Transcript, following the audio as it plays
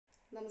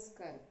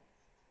നമസ്കാരം.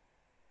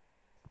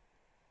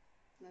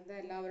 എന്താ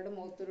എല്ലാവരുടെ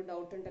മുഖത്തൊരു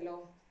ഡൗട്ട് ഉണ്ടല്ലോ?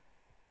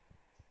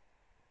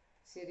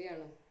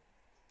 ശരിയാണ്,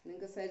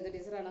 നിങ്ങൾക്ക് സരിത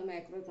ടീച്ചറാണ്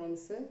മാക്രോ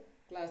എക്കണോമിക്സ്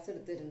ക്ലാസ്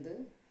എടുത്തിരുന്നത്.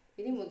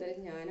 ഇനി മുതൽ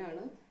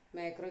ഞാനാണ്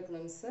മാക്രോ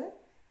എക്കണോമിക്സ്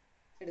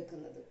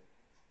എടുക്കുന്നത്.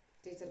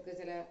 ടീച്ചർക്ക്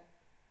ചില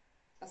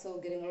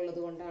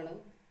അസൗകര്യങ്ങളുള്ളത് കൊണ്ടാണ്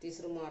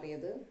ടീച്ചർ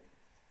മാറിയത്.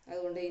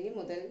 അതുകൊണ്ട് ഇനി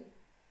മുതൽ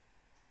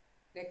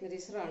രത്ന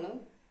ടീച്ചറാണ്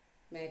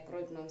മാക്രോ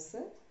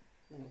എക്കണോമിക്സ്.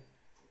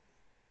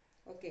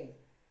 ഓക്കെ,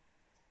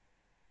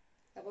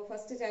 അപ്പോൾ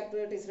first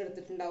chapter teacher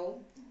എടുത്തിട്ടുണ്ടാവും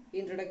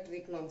introductory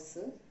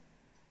economics,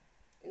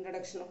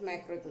 introduction of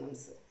macro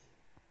economics.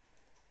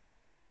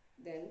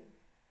 Then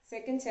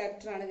second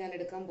ചാപ്റ്ററാണ് ഞാൻ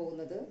എടുക്കാൻ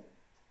പോകുന്നത്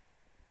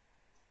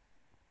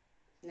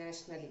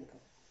നാഷണൽ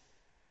ഇൻകം.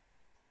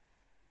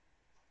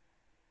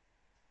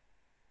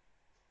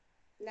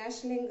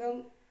 നാഷണൽ ഇൻകം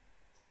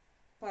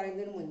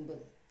പറയുന്നതിന് മുൻപ്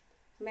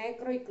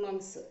മാക്രോ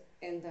ഇക്കണോമിക്സ്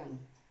എന്താണ്?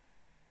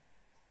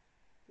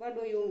 What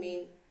do you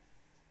mean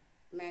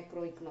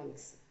macro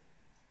economics?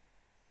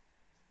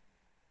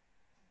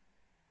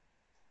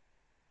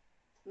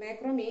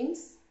 Macro means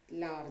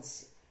large.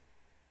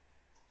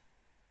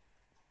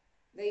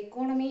 The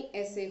economy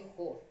as a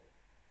whole.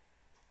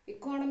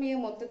 ഇക്കോണമിയെ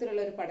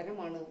മൊത്തത്തിലുള്ള ഒരു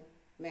പഠനമാണ്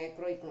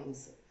മാക്രോ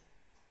ഇക്കണോമിക്സ്.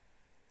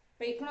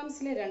 ഇപ്പോൾ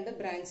ഇക്കണോമിക്സിലെ രണ്ട്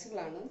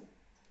ബ്രാഞ്ചുകളാണ്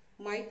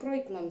മൈക്രോ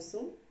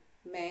ഇക്കണോമിക്സും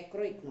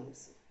മാക്രോ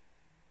ഇക്കണോമിക്സും.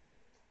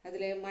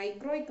 അതിൽ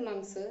micro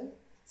economics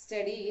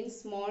study in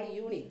small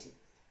unit.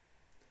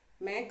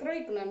 Macro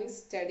economics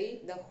study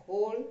the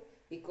whole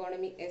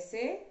economy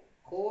as A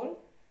whole.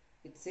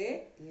 It's A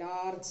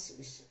large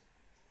vision.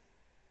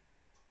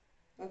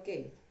 Okay,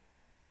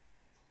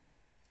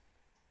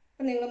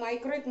 അപ്പം നിങ്ങൾ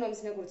micro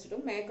എക്കണോമിക്സിനെ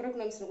കുറിച്ചിട്ടും macro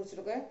എക്കണോമിക്സിനെ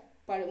കുറിച്ചിട്ടൊക്കെ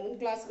മുൻ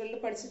ക്ലാസ്സുകളിൽ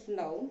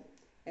പഠിച്ചിട്ടുണ്ടാവും.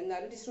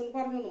 എന്നാലും ടീച്ചർ ഒന്ന്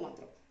പറഞ്ഞൊന്ന്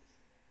മാത്രം.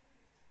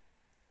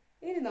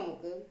 ഇനി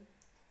നമുക്ക്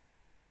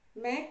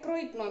മാക്രോ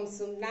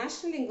എക്കണോമിക്സും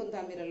നാഷണൽ ഇൻകം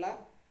തമ്മിലുള്ള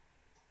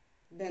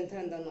ബന്ധം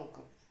എന്താന്ന്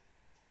നോക്കാം.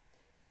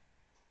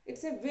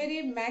 It's A very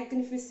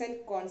magnificent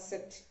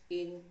concept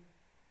in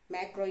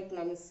macro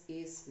economics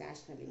is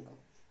national income.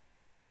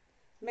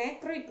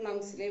 Macro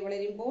ഇക്കണോമിക്സിലെ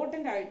വളരെ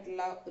ഇമ്പോർട്ടൻ്റ്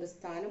ആയിട്ടുള്ള ഒരു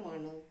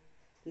സ്ഥാനമാണ്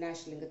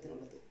നാഷണൽ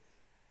ഇൻകത്തിനുള്ളത്.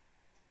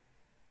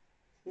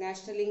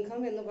 നാഷണൽ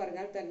ഇൻകം എന്ന്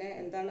പറഞ്ഞാൽ തന്നെ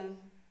എന്താണ്?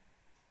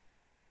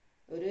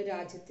 ഒരു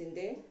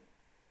രാജ്യത്തിൻ്റെ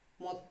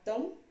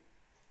മൊത്തം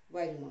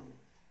വരുമാനം,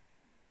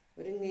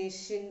 ഒരു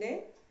നേഷൻ്റെ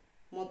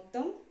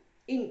മൊത്തം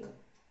ഇൻകം.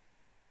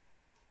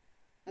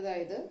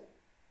 അതായത്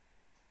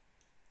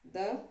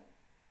the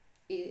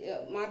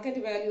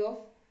market value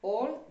of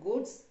all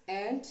goods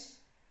and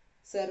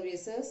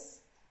services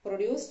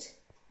produced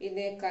in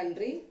a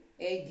country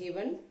a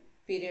given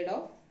period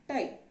of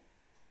time.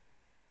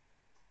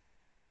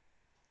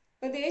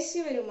 ഇപ്പോൾ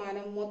ദേശീയ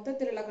വരുമാനം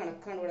മൊത്തത്തിലുള്ള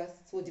കണക്കാണ് ഇവിടെ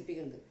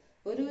സൂചിപ്പിക്കുന്നത്.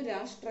 ഒരു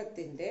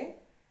രാഷ്ട്രത്തിൻ്റെ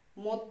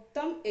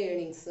മൊത്തം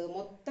ഏണിങ്സ്,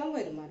 മൊത്തം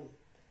വരുമാനം,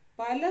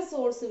 പല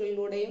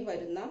സോഴ്സുകളിലൂടെയും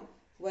വരുന്ന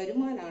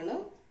വരുമാനമാണ്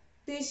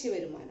ദേശീയ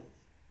വരുമാനം.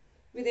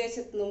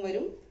 വിദേശത്തു നിന്നും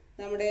വരും,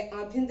 നമ്മുടെ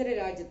ആഭ്യന്തര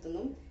രാജ്യത്തു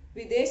നിന്നും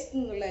വിദേശത്തു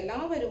നിന്നുള്ള എല്ലാ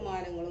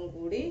വരുമാനങ്ങളും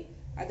കൂടി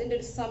അതിൻ്റെ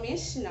ഒരു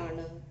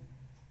സമേഷനാണ്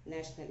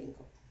നാഷണൽ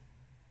ഇൻകം.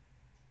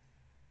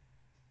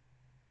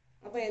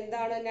 അപ്പൊ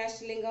എന്താണ്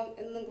നാഷണൽ ഇൻകം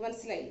എന്ന് നിങ്ങൾക്ക്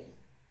മനസ്സിലായില്ലേ?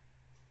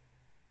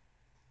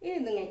 ഇനി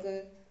നിങ്ങൾക്ക്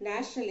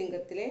നാഷണൽ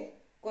ഇൻകത്തിലെ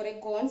കുറെ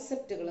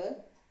കോൺസെപ്റ്റുകൾ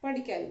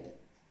പഠിക്കാനുണ്ട്.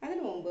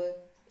 അതിനു മുമ്പ്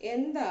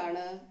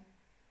എന്താണ്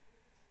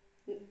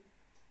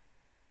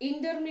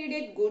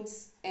intermediate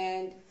goods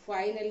and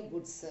final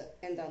goods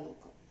എന്താന്ന്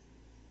നോക്കാം.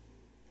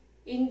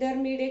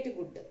 ഇന്റർമീഡിയറ്റ്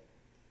ഗുഡ്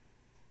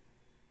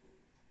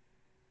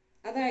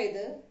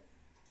അതായത്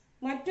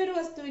മറ്റൊരു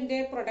വസ്തുവിന്റെ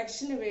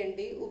പ്രൊഡക്ഷന്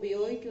വേണ്ടി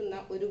ഉപയോഗിക്കുന്ന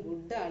ഒരു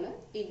ഗുഡാണ്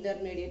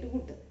ഇന്റർമീഡിയറ്റ്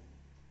ഗുഡ്.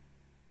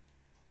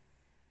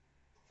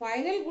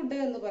 ഫൈനൽ ഗുഡ്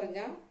എന്ന്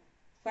പറഞ്ഞാൽ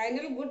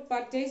final good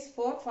purchase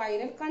for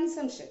final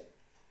consumption.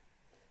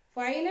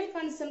 Final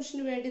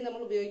കൺസംഷന് വേണ്ടി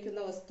നമ്മൾ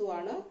ഉപയോഗിക്കുന്ന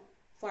വസ്തുവാണ്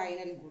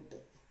ഫൈനൽ ഗുഡ്.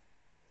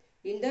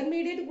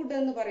 ഇന്റർമീഡിയറ്റ് ഗുഡ്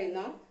എന്ന്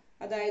പറയുന്ന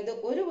അതായത്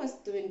ഒരു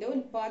വസ്തുവിന്റെ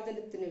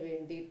ഉൽപാദനത്തിന്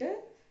വേണ്ടിയിട്ട്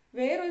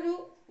വേറൊരു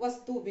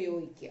വസ്തു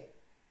ഉപയോഗിക്കുക.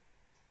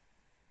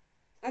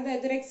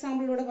 അതായത് ഒരു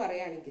എക്സാമ്പിളിലൂടെ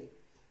പറയുകയാണെങ്കിൽ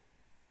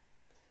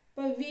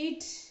ഇപ്പോൾ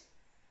വീറ്റ്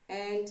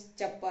ആൻഡ്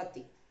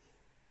ചപ്പാത്തി.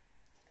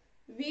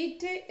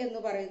 വീറ്റ് എന്ന്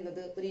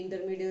പറയുന്നത് ഒരു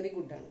ഇന്റർമീഡിയറി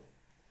ഗുഡാണ്.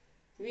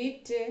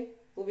 വീറ്റ്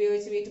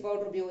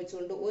പൗഡർ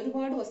ഉപയോഗിച്ചുകൊണ്ട്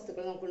ഒരുപാട്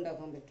വസ്തുക്കൾ നമുക്ക്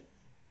ഉണ്ടാക്കാൻ പറ്റും.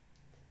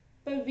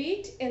 ഇപ്പൊ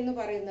വീറ്റ് എന്ന്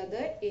പറയുന്നത്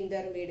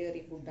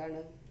ഇന്റർമീഡിയറി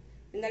ഗുഡാണ്.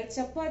 എന്നാൽ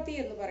ചപ്പാത്തി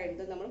എന്ന്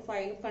പറയുന്നത് നമ്മൾ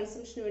ഫൈനൽ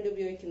കൺസംഷന് വേണ്ടി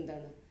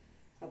ഉപയോഗിക്കുന്നതാണ്.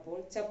 അപ്പോൾ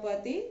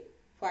ചപ്പാത്തി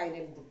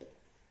ഫൈനൽ ഗുഡ്.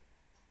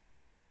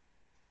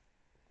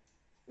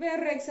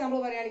 വേറൊരു എക്സാമ്പിൾ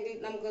പറയുകയാണെങ്കിൽ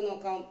നമുക്ക്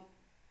നോക്കാം.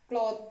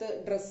 Cloth,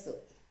 dress.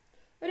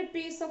 ഒരു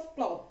പീസ് ഓഫ്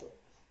ക്ലോത്ത്,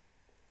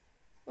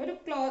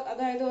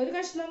 അതായത് ഒരു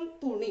കഷ്ണം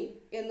തുണി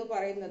എന്ന്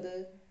പറയുന്നത്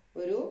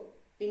ഒരു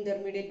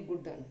ഇന്റർമീഡിയറ്റ്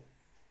ഗുഡാണ്.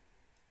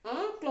 ആ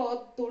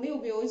തുണി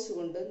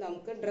ഉപയോഗിച്ചുകൊണ്ട്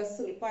നമുക്ക്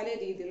ഡ്രസ്സുകൾ, പല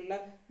രീതിയിലുള്ള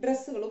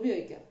ഡ്രസ്സുകൾ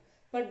ഉപയോഗിക്കാം.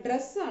 അപ്പൊ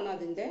ഡ്രസ്സാണ്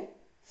അതിന്റെ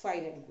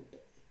ഫൈനൽ ഗുഡ്.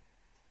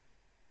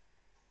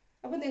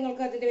 അപ്പൊ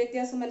നിങ്ങൾക്ക് അതിന്റെ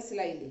വ്യത്യാസം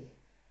മനസ്സിലായില്ലേ?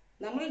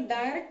 നമ്മൾ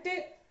ഡയറക്റ്റ്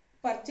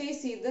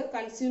പർച്ചേസ് ചെയ്ത്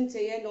കൺസ്യൂം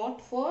ചെയ്യുക,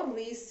 നോട്ട് ഫോർ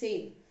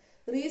റീസെയിൽ.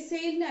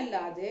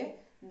 റീസെയിലിനല്ലാതെ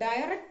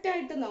ഡയറക്റ്റ്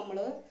ആയിട്ട് നമ്മൾ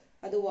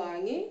അത്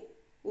വാങ്ങി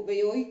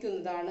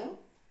ഉപയോഗിക്കുന്നതാണ്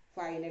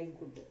final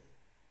good.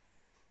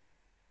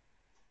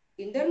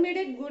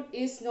 Intermediate good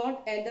is not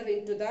enter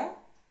into the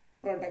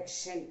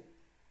production.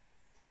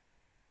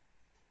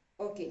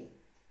 Okay.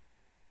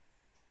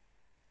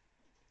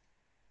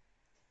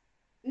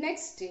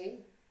 Next,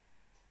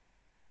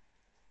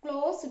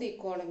 closed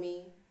economy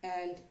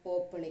and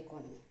open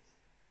economy.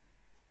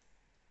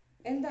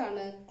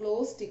 എന്താണ്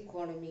ക്ലോസ്ഡ്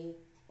ഇക്കോണമി?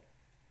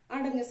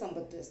 അടഞ്ഞ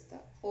സമ്പദ് വ്യവസ്ഥ.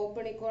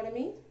 ഓപ്പൺ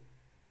ഇക്കോണമി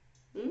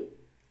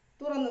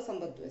തുറന്ന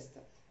സമ്പദ് വ്യവസ്ഥ.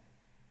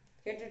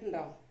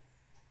 കേട്ടിട്ടുണ്ടോ?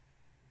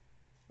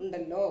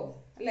 ഉണ്ടല്ലോ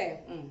അല്ലേ?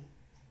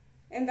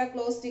 എന്താ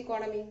ക്ലോസ്ഡ്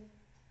ഇക്കോണമി?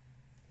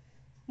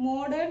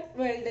 മോഡേൺ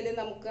വേൾഡിൽ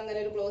നമുക്ക് അങ്ങനെ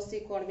ഒരു ക്ലോസ്ഡ്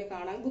ഇക്കോണമി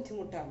കാണാൻ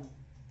ബുദ്ധിമുട്ടാണ്.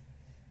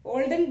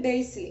 ഓൾഡൻ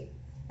ഡേയ്സിൽ,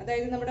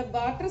 അതായത് നമ്മുടെ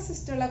ബാർട്ടർ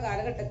സിസ്റ്റം ഉള്ള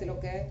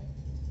കാലഘട്ടത്തിലൊക്കെ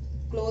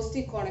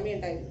ക്ലോസ്ഡ് ഇക്കോണമി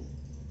ഉണ്ടായിരുന്നു.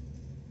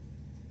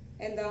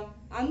 എന്താ,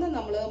 അന്ന്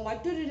നമ്മൾ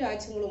മറ്റൊരു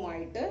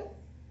രാജ്യങ്ങളുമായിട്ട്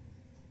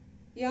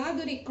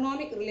യാതൊരു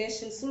ഇക്കണോമിക്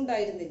റിലേഷൻസും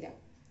ഉണ്ടായിരുന്നില്ല.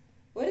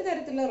 ഒരു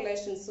തരത്തിലുള്ള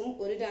റിലേഷൻസും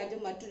ഒരു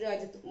രാജ്യം മറ്റൊരു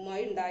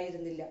രാജ്യവുമായി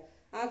ഉണ്ടായിരുന്നില്ല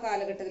ആ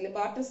കാലഘട്ടത്തിൽ,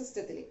 ബാർട്ടർ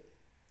സിസ്റ്റത്തിൽ.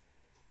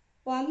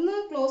 അപ്പൊ അന്ന്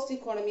ക്ലോസ്ഡ്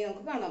ഇക്കോണമി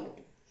നമുക്ക് കാണാൻ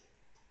പറ്റും.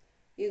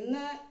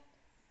 ഇന്ന്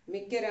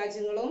മിക്ക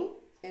രാജ്യങ്ങളും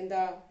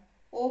എന്താ,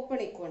 ഓപ്പൺ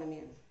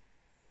ഇക്കോണമിയാണ്.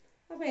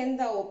 അപ്പൊ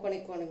എന്താ ഓപ്പൺ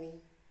ഇക്കോണമി?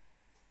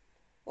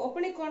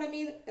 ഓപ്പൺ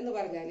ഇക്കോണമി എന്ന്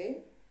പറഞ്ഞാൽ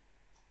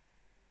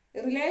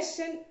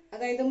റിലേഷൻ,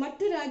 അതായത്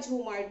മറ്റു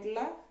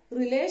രാജ്യവുമായിട്ടുള്ള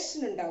റിലേഷൻ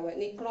ഉണ്ടാവുക,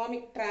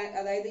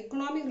 അതായത്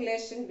economic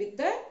relation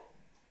with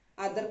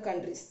other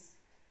countries.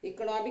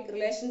 Economic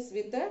relations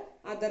with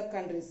other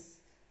countries.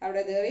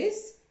 അവിടെ there is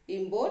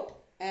import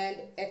and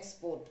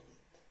export.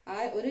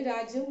 ഒരു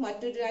രാജ്യം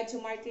മറ്റൊരു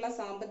രാജ്യവുമായിട്ടുള്ള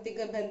സാമ്പത്തിക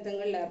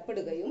ബന്ധങ്ങളിൽ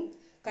ഏർപ്പെടുകയും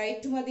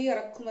കയറ്റുമതി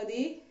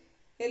ഇറക്കുമതി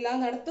എല്ലാം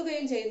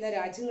നടത്തുകയും ചെയ്യുന്ന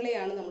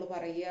രാജ്യങ്ങളെയാണ് നമ്മൾ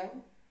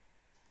പറയുക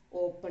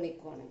ഓപ്പൺ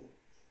ഇക്കോണമി.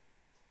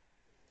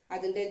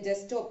 അതിന്റെ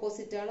ജസ്റ്റ്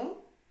ഓപ്പോസിറ്റ് ആണ്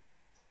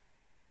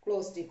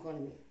closed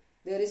economy.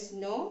 there is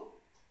no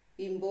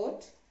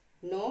import,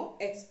 no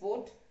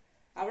export.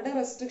 അവിടെ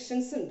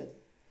റെസ്ട്രിക്ഷൻസ് ഉണ്ട്.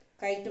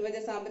 കയറ്റുമതി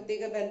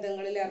സാമ്പത്തിക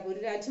ബന്ധങ്ങളിൽ ഒരു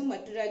രാജ്യം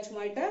മറ്റു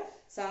രാജ്യവുമായിട്ട്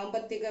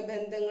സാമ്പത്തിക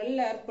ബന്ധങ്ങളിൽ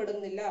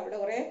ഏർപ്പെടുന്നില്ല. അവിടെ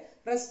കുറെ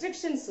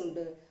റെസ്ട്രിക്ഷൻസ്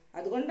ഉണ്ട്.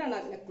 അതുകൊണ്ടാണ്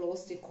അതിനെ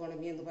ക്ലോസ്ഡ്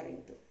ഇക്കോണമി എന്ന്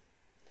പറയുന്നത്.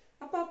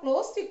 അപ്പൊ ആ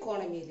ക്ലോസ്ഡ്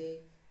ഇക്കോണമിയിൽ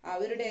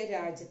അവരുടെ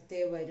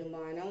രാജ്യത്തെ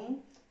വരുമാനം,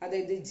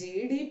 അതായത്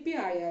GDP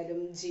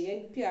ആയാലും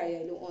GNP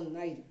ആയാലും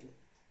ഒന്നായിരിക്കും.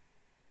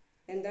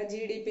 എന്താ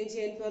GDP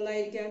GNP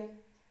ഒന്നായിരിക്കാൻ?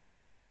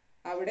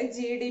 അവിടെ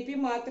GDP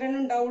മാത്രമേ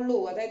ഉണ്ടാവുള്ളൂ,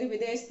 അതായത്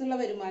വിദേശത്തുള്ള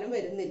വരുമാനം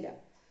വരുന്നില്ല.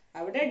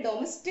 അവിടെ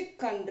ഡൊമസ്റ്റിക്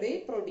കൺട്രി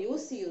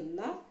പ്രൊഡ്യൂസ്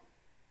ചെയ്യുന്ന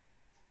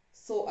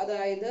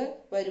അതായത്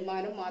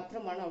വരുമാനം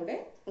മാത്രമാണ് അവിടെ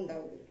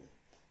ഉണ്ടാവുകയുള്ളൂ.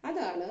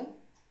 അതാണ്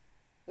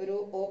ഒരു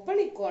ഓപ്പൺ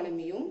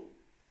ഇക്കോണമിയും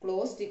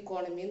ക്ലോസ്ഡ്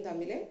ഇക്കോണമിയും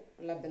തമ്മിൽ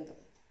ഉള്ള ബന്ധം.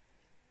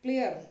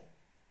 ക്ലിയർ?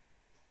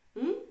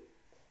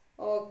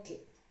 ഓക്കെ.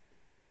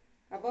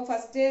 അപ്പോൾ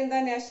ഫസ്റ്റ് എന്താ,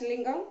 നാഷണൽ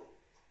ഇൻകം.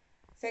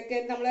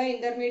 സെക്കൻഡ് നമ്മൾ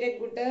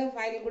ഇന്റർമീഡിയറ്റ് ഗുഡ്,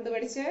 ഫൈനൽ ഗുഡ്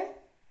പഠിച്ച്.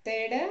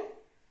 Third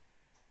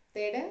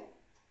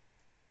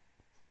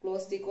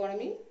closed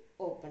economy,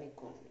 open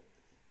economy.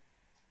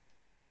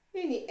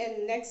 ഇനി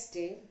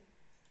നെക്സ്റ്റ്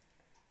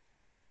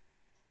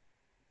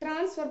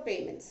ട്രാൻസ്ഫർ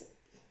പേയ്മെന്റ്സ്.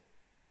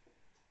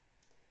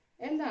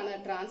 എന്താണ്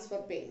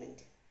ട്രാൻസ്ഫർ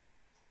പേയ്മെന്റ്?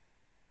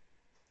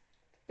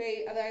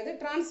 അതായത്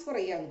ട്രാൻസ്ഫർ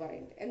ചെയ്യാന്ന്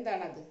പറയുന്നത്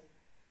എന്താണത്?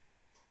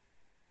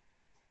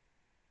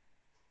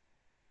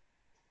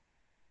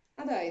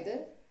 അതായത്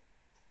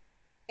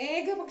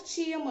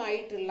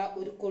ഏകപക്ഷീയമായിട്ടുള്ള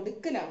ഒരു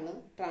കൊടുക്കലാണ്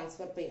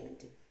ട്രാൻസ്ഫർ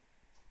പേയ്മെന്റ്.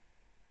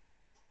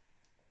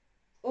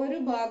 ഒരു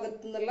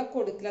ഭാഗത്തു നിന്നുള്ള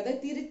കൊടുക്കൽ, അത്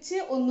തിരിച്ച്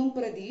ഒന്നും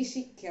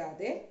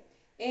പ്രതീക്ഷിക്കാതെ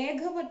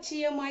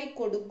ഏകപക്ഷീയമായി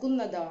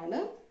കൊടുക്കുന്നതാണ്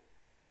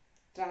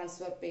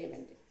ട്രാൻസ്ഫർ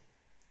പേയ്മെന്റ്.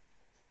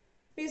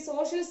 ഈ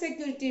social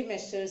security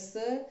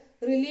measures,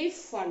 relief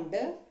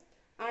fund,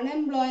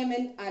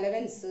 unemployment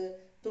allowance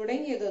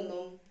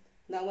തുടങ്ങിയതൊന്നും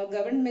നമ്മൾ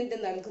ഗവൺമെന്റ്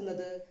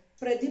നൽകുന്നത്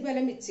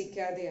പ്രതിഫലം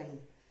ഇച്ഛിക്കാതെയാണ്.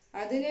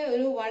 അതിന്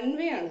ഒരു വൺ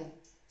വേ ആണ്.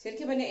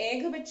 ശരിക്കും പറഞ്ഞാൽ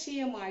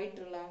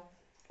ഏകപക്ഷീയമായിട്ടുള്ള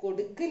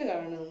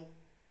കൊടുക്കലാണ്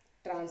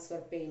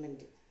ട്രാൻസ്ഫർ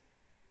പേയ്മെന്റ്.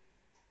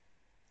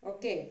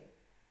 ഓക്കെ.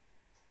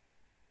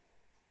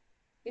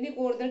 ഇനി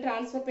കൂടുതൽ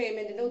ട്രാൻസ്ഫർ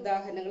പേയ്മെന്റിന്റെ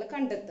ഉദാഹരണങ്ങൾ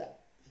കണ്ടെത്തുക.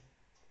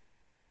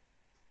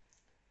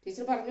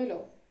 ടീച്ചർ പറഞ്ഞല്ലോ,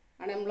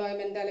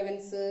 unemployment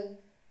allowance,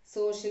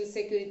 social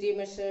security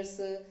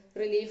measures,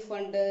 relief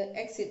fund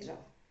etcetera.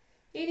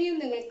 ഇനിയും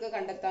നിങ്ങൾക്ക്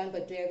കണ്ടെത്താൻ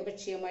പറ്റും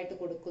ഏകപക്ഷീയമായിട്ട്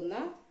കൊടുക്കുന്ന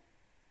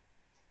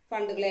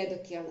ഫണ്ടുകൾ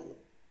ഏതൊക്കെയാണെന്ന്.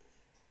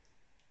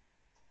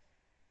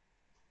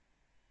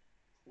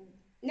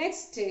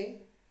 Next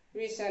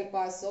we shall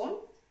pass on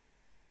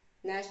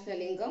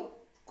national income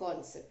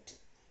concept.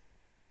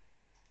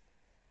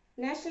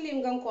 National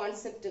income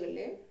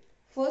കോൺസെപ്റ്റുകളിലെ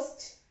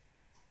first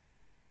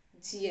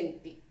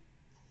GNP.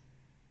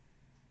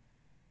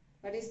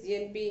 What is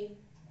GNP?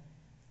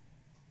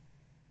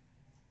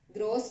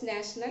 Gross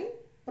National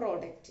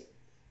Product.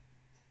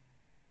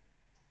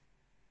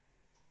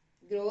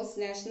 Gross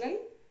National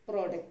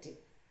Product.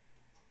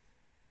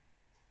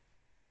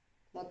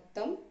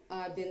 മൊത്തം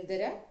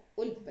ആഭ്യന്തര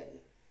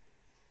ഉൽപ്പന്നം.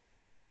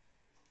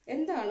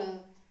 എന്താണ്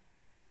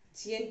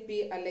GNP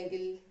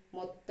അല്ലെങ്കിൽ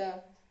മൊത്ത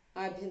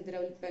ആഭ്യന്തര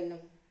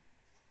ഉൽപ്പന്നം?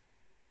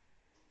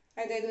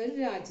 അതായത് ഒരു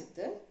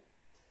രാജ്യത്ത്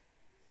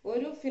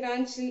ഒരു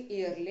ഫിനാൻഷ്യൽ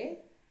ഇയറിലെ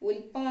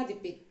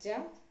ഉൽപ്പാദിപ്പിച്ച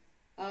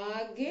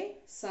ആകെ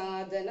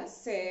സാധന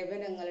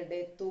സേവനങ്ങളുടെ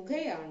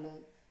തുകയാണ്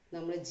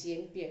നമ്മൾ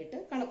GNP ആയിട്ട്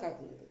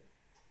കണക്കാക്കുന്നത്.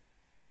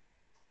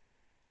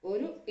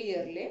 ഒരു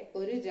ഇയറിലെ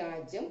ഒരു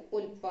രാജ്യം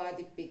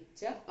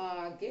ഉൽപ്പാദിപ്പിച്ച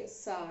ആകെ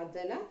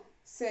സാധന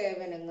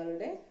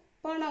സേവനങ്ങളുടെ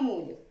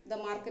പണമൂല്യം, the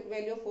market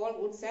value of all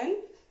goods and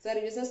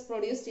services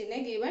produced in a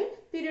given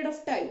period of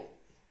time.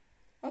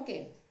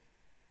 Okay.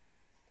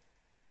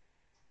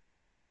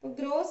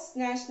 Gross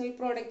national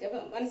product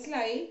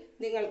മനസ്സിലായി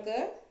നിങ്ങൾക്ക്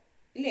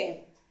ഇല്ലേ?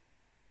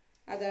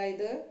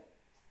 അതായത്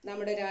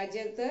നമ്മുടെ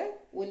രാജ്യത്ത്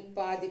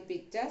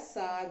ഉൽപ്പാദിപ്പിച്ച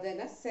സാധന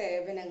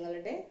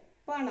സേവനങ്ങളുടെ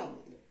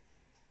പണമൂല്യം.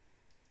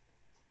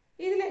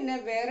 ഇതിൽ തന്നെ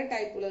വേറെ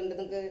ടൈപ്പുകളുണ്ട്.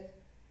 നിങ്ങൾക്ക്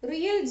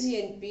റിയൽ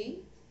GNP,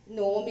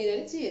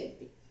 നോമിനൽ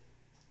GNP.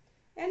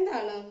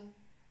 എന്താണ്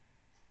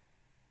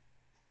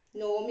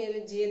നോമിനൽ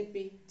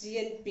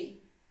GNP?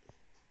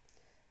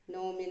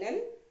 നോമിനൽ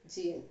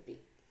GNP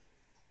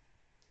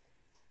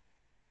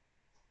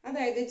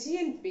അതായത്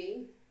GNP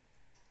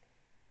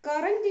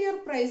കറന്റ് ഇയർ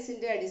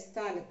പ്രൈസിന്റെ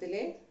അടിസ്ഥാനത്തിൽ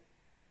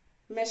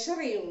മെഷർ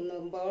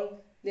ചെയ്യുമ്പോൾ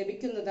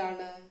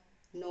ലഭിക്കുന്നതാണ്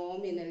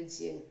നോമിനൽ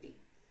GNP.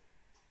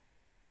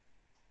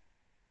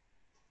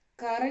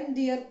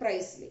 കറന്റ് ഇയർ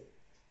പ്രൈസിൽ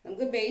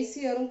നമുക്ക് ബേസ്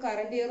ഇയറും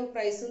കറന്റ് ഇയർ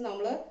പ്രൈസും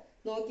നമ്മൾ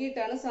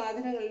നോക്കിയിട്ടാണ്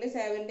സാധനങ്ങളുടെ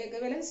സേവനന്റെ ഒക്കെ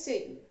വില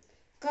നിശ്ചയിക്കുന്നത്.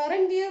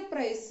 കറന്റ് ഇയർ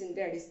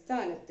പ്രൈസിന്റെ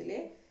അടിസ്ഥാനത്തിൽ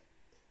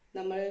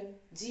നമ്മൾ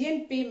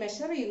GNP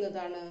മെഷർ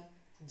ചെയ്യുന്നതാണ്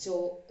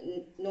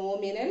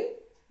nominal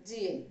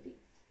GNP.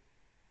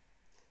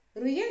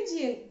 Real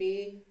GNP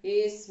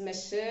is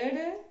measured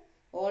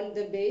on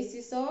the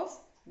basis of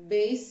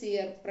base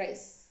year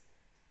price.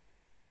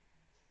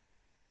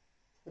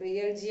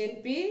 Real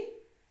GNP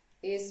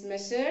is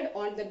measured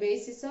on the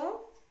basis of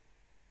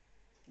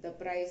the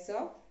price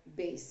of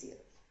base year.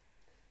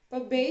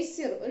 അപ്പോൾ ബേസ്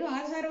ഇയർ ഒരു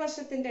ആധാര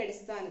വർഷത്തിന്റെ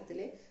അടിസ്ഥാനത്തിൽ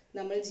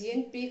നമ്മൾ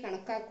GNP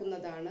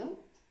കണക്കാക്കുന്നതാണ്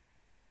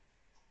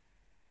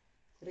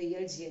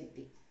real GNP.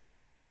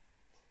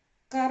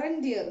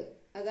 Current year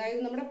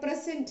അതായത് നമ്മുടെ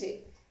present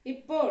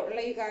ഇപ്പോൾ ഉള്ള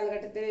ഈ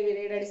കാലഘട്ടത്തിലെ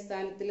വിലയുടെ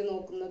അടിസ്ഥാനത്തിൽ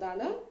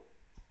നോക്കുന്നതാണ്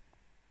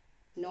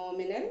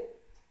nominal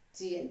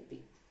GNP.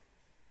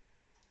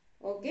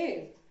 Okay.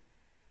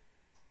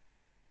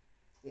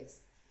 Yes.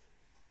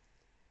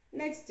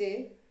 Next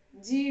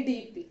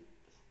GDP.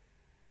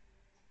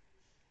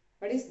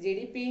 What is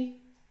GDP?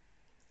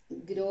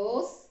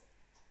 Gross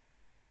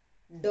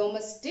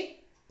Domestic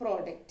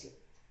Product.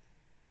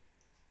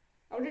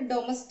 അവിടെ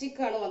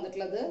ഡൊമസ്റ്റിക് ആണ്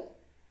വന്നിട്ടുള്ളത്,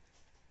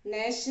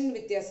 നേഷൻ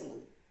വ്യത്യാസം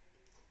വന്നു.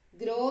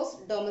 ഗ്രോസ്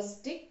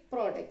ഡൊമസ്റ്റിക്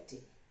പ്രോഡക്റ്റ്,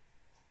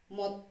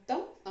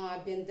 മൊത്തം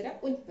ആഭ്യന്തര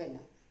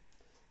ഉൽപ്പന്നം.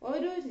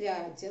 ഒരു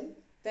രാജ്യം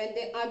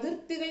തൻ്റെ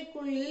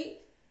അതിർത്തികൾക്കുള്ളിൽ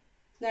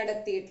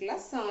നടത്തിയിട്ടുള്ള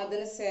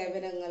സാധന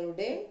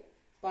സേവനങ്ങളുടെ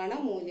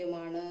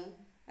പണമൂല്യമാണ്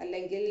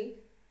അല്ലെങ്കിൽ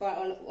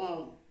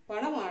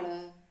പണമാണ്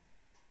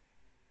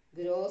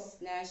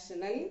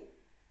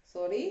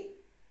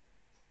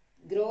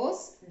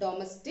ഗ്രോസ്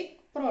ഡൊമസ്റ്റിക്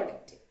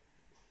പ്രോഡക്റ്റ്.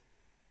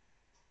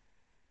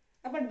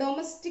 അപ്പൊ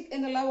ഡൊമസ്റ്റിക്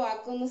എന്നുള്ള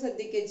വാക്കൊന്ന്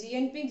ശ്രദ്ധിക്കുക.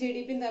 GNP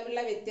GDP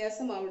തമ്മിലുള്ള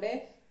വ്യത്യാസം അവിടെ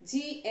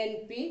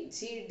GNP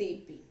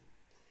GDP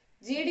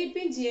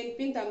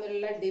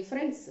തമ്മിലുള്ള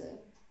ഡിഫറൻസ്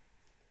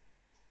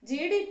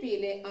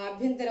GDPയിലെ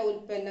ആഭ്യന്തര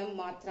ഉൽപ്പന്നം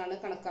മാത്രമാണ്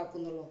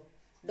കണക്കാക്കുന്നുള്ളൂ.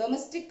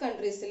 ഡൊമസ്റ്റിക്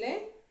കൺട്രീസിലെ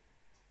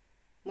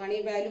മണി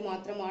വാല്യൂ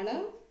മാത്രമാണ്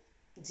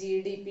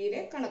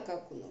GDPയിലെ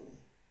കണക്കാക്കുന്നുള്ളൂ.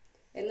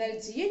 എന്നാൽ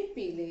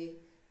GNPയിലെ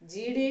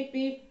GDP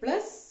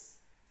plus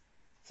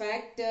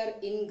factor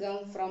income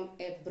from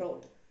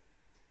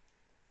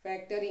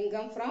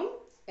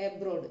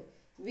abroad,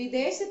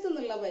 വിദേശത്തു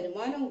നിന്നുള്ള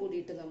വരുമാനം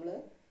കൂടിയിട്ട് നമ്മൾ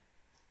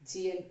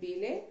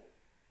GNPയിലെ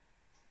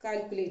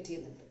കാൽക്കുലേറ്റ്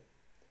ചെയ്യുന്നുണ്ട്.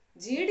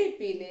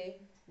 GDPയിലെ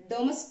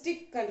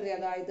ഡൊമസ്റ്റിക് കൺട്രി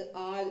അതായത്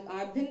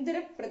ആഭ്യന്തര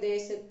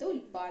പ്രദേശത്ത്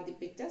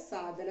ഉൽപ്പാദിപ്പിച്ച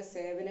സാധന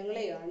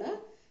സേവനങ്ങളെയാണ്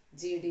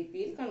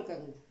GDPയിൽ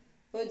കണക്കാക്കുന്നത്.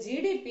 അപ്പോൾ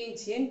GDPയും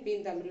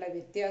GNPയും തമ്മിലുള്ള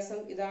വ്യത്യാസം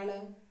ഇതാണ്.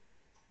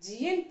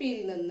 GNPയിൽ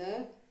നിന്ന്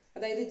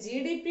അതായത്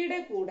GDPയുടെ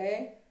കൂടെ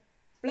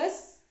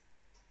plus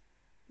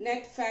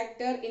net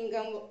factor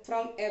income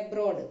from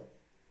abroad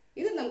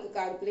ഇത് നമുക്ക്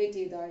കാൽക്കുലേറ്റ്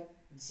ചെയ്താൽ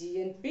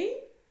GNP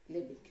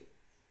ലഭിക്കും.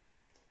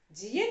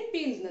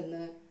 GNPയിൽ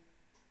നിന്ന്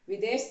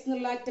വിദേശത്തു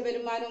നിന്നുള്ള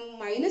വരുമാനം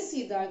മൈനസ്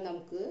ചെയ്താൽ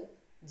നമുക്ക്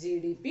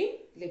GDP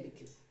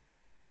ലഭിക്കും.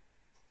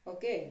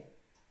 ഓക്കെ.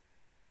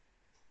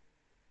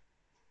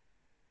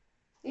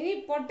 ഇനി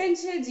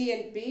പൊട്ടൻഷ്യൽ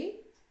GNP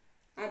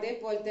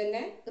അതേപോലെ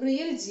തന്നെ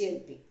റിയൽ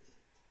GNP.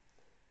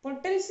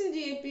 പൊട്ടൻഷ്യൽ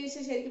GNP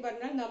ശരിക്കും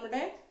പറഞ്ഞാൽ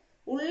നമ്മുടെ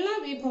ഉള്ള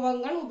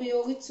വിഭവങ്ങൾ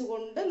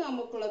ഉപയോഗിച്ചുകൊണ്ട്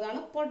നമുക്കുള്ളതാണ്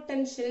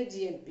പൊട്ടൻഷ്യൽ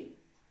GNP.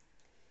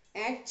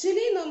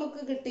 ആക്ച്വലി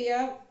നമുക്ക് കിട്ടിയ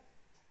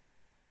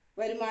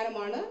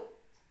വരുമാനമാണ്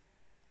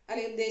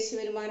അല്ലെങ്കിൽ ദേശീയ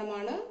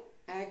വരുമാനമാണ്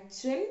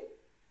ആക്ച്വൽ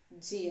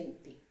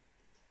GNP.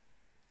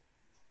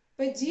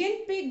 ഇപ്പൊ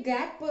GNP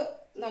ഗ്യാപ്പ്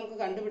നമുക്ക്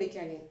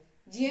കണ്ടുപിടിക്കാൻ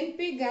GNP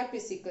gap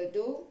is equal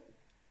to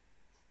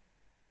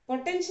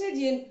potential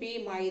GNP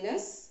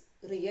minus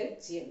real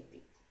GNP.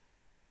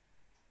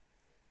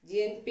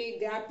 GNP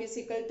gap is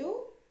equal to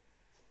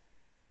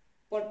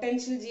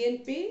potential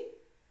GNP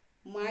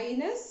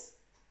minus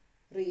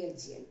real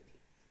GNP.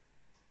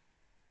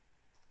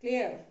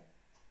 Clear?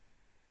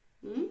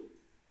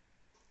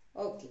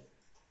 Okay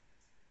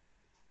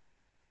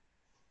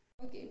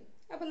okay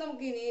അപ്പം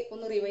നമുക്ക് ഇനി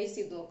ഒന്ന് റിവൈസ്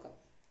ചെയ്ത് നോക്കാം.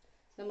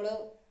 നമ്മൾ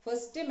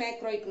first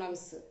macro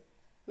economics,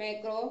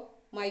 macro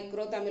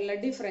micro തമ്മിലുള്ള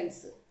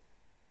ഡിഫറൻസ്,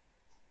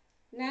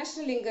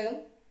 നാഷണൽ ഇൻകം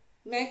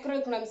മാക്രോ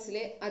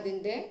ഇക്കണോമിക്സിലെ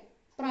അതിൻ്റെ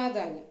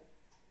പ്രാധാന്യം,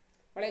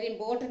 വളരെ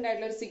ഇമ്പോർട്ടൻ്റ്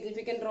ആയിട്ടുള്ള ഒരു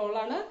സിഗ്നിഫിക്കൻറ്റ്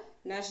റോളാണ്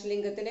നാഷണൽ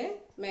ഇൻകത്തിന്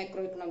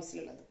മാക്രോ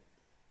ഇക്കണോമിക്സിലുള്ളത്.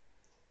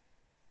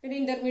 പിന്നെ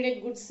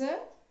intermediate goods,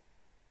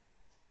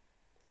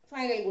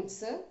 final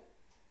goods,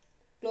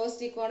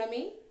 closed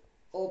economy,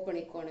 open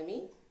economy,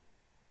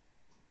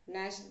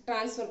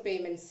 transfer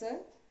payments,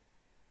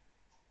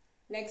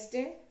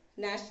 next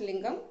national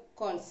income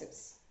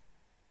concepts,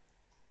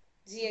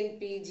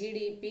 GNP,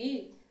 GDP,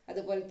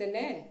 അതുപോലെ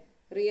തന്നെ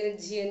real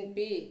GNP,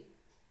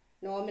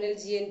 nominal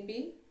GNP,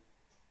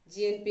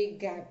 GNP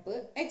gap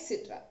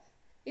etcetera.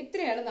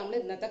 ഇത്രയാണ് നമ്മൾ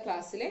ഇന്നത്തെ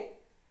ക്ലാസ്സിൽ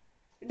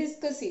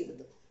ഡിസ്കസ്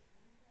ചെയ്തത്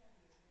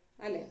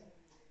അല്ലേ?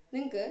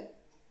 നിങ്ങൾക്ക്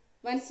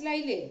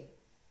മനസ്സിലായില്ലേ?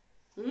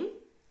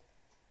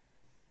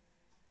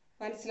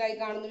 മനസ്സിലായി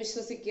കാണുന്നു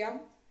വിശ്വസിക്കാം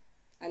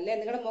അല്ലേ?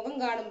 നിങ്ങളുടെ മുഖം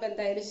കാണുമ്പോൾ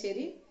എന്തായാലും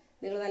ശരി,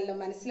 നിങ്ങൾ നല്ല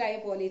മനസ്സിലായ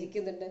പോലെ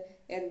ഇരിക്കുന്നുണ്ട്.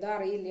 എന്താ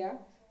അറിയില്ല.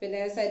 പിന്നെ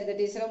സരിത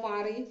ടീച്ചർ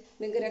മാറി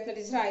നിങ്ങൾക്ക് രത്ന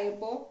ടീച്ചർ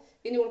ആയപ്പോൾ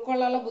ഇനി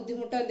ഉൾക്കൊള്ളാനുള്ള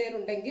ബുദ്ധിമുട്ട് എന്തെങ്കിലും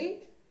ഉണ്ടെങ്കിൽ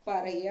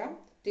പറയുക.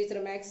 ടീച്ചർ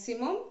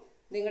മാക്സിമം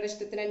നിങ്ങളുടെ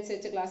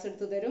ഇഷ്ടത്തിനനുസരിച്ച് ക്ലാസ്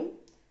എടുത്തു തരും.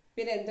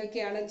 പിന്നെ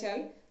എന്തൊക്കെയാണെന്ന് വെച്ചാൽ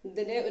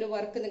ഇതിൻ്റെ ഒരു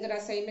വർക്ക് നിങ്ങൾക്ക്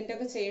അസൈൻമെൻ്റ്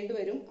ഒക്കെ ചെയ്യേണ്ടി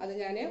വരും. അത്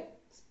ഞാൻ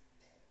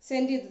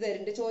സെൻഡ് ചെയ്ത്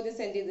തരുന്നുണ്ട്, ചോദ്യം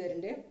സെൻഡ് ചെയ്ത്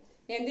തരുന്നുണ്ട്.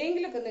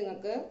 എന്തെങ്കിലുമൊക്കെ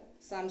നിങ്ങൾക്ക്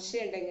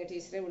സംശയം ഉണ്ടെങ്കിൽ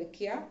ടീച്ചറെ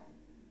വിളിക്കുക.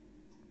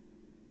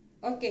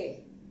 Okay,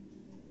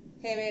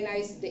 have A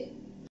nice day.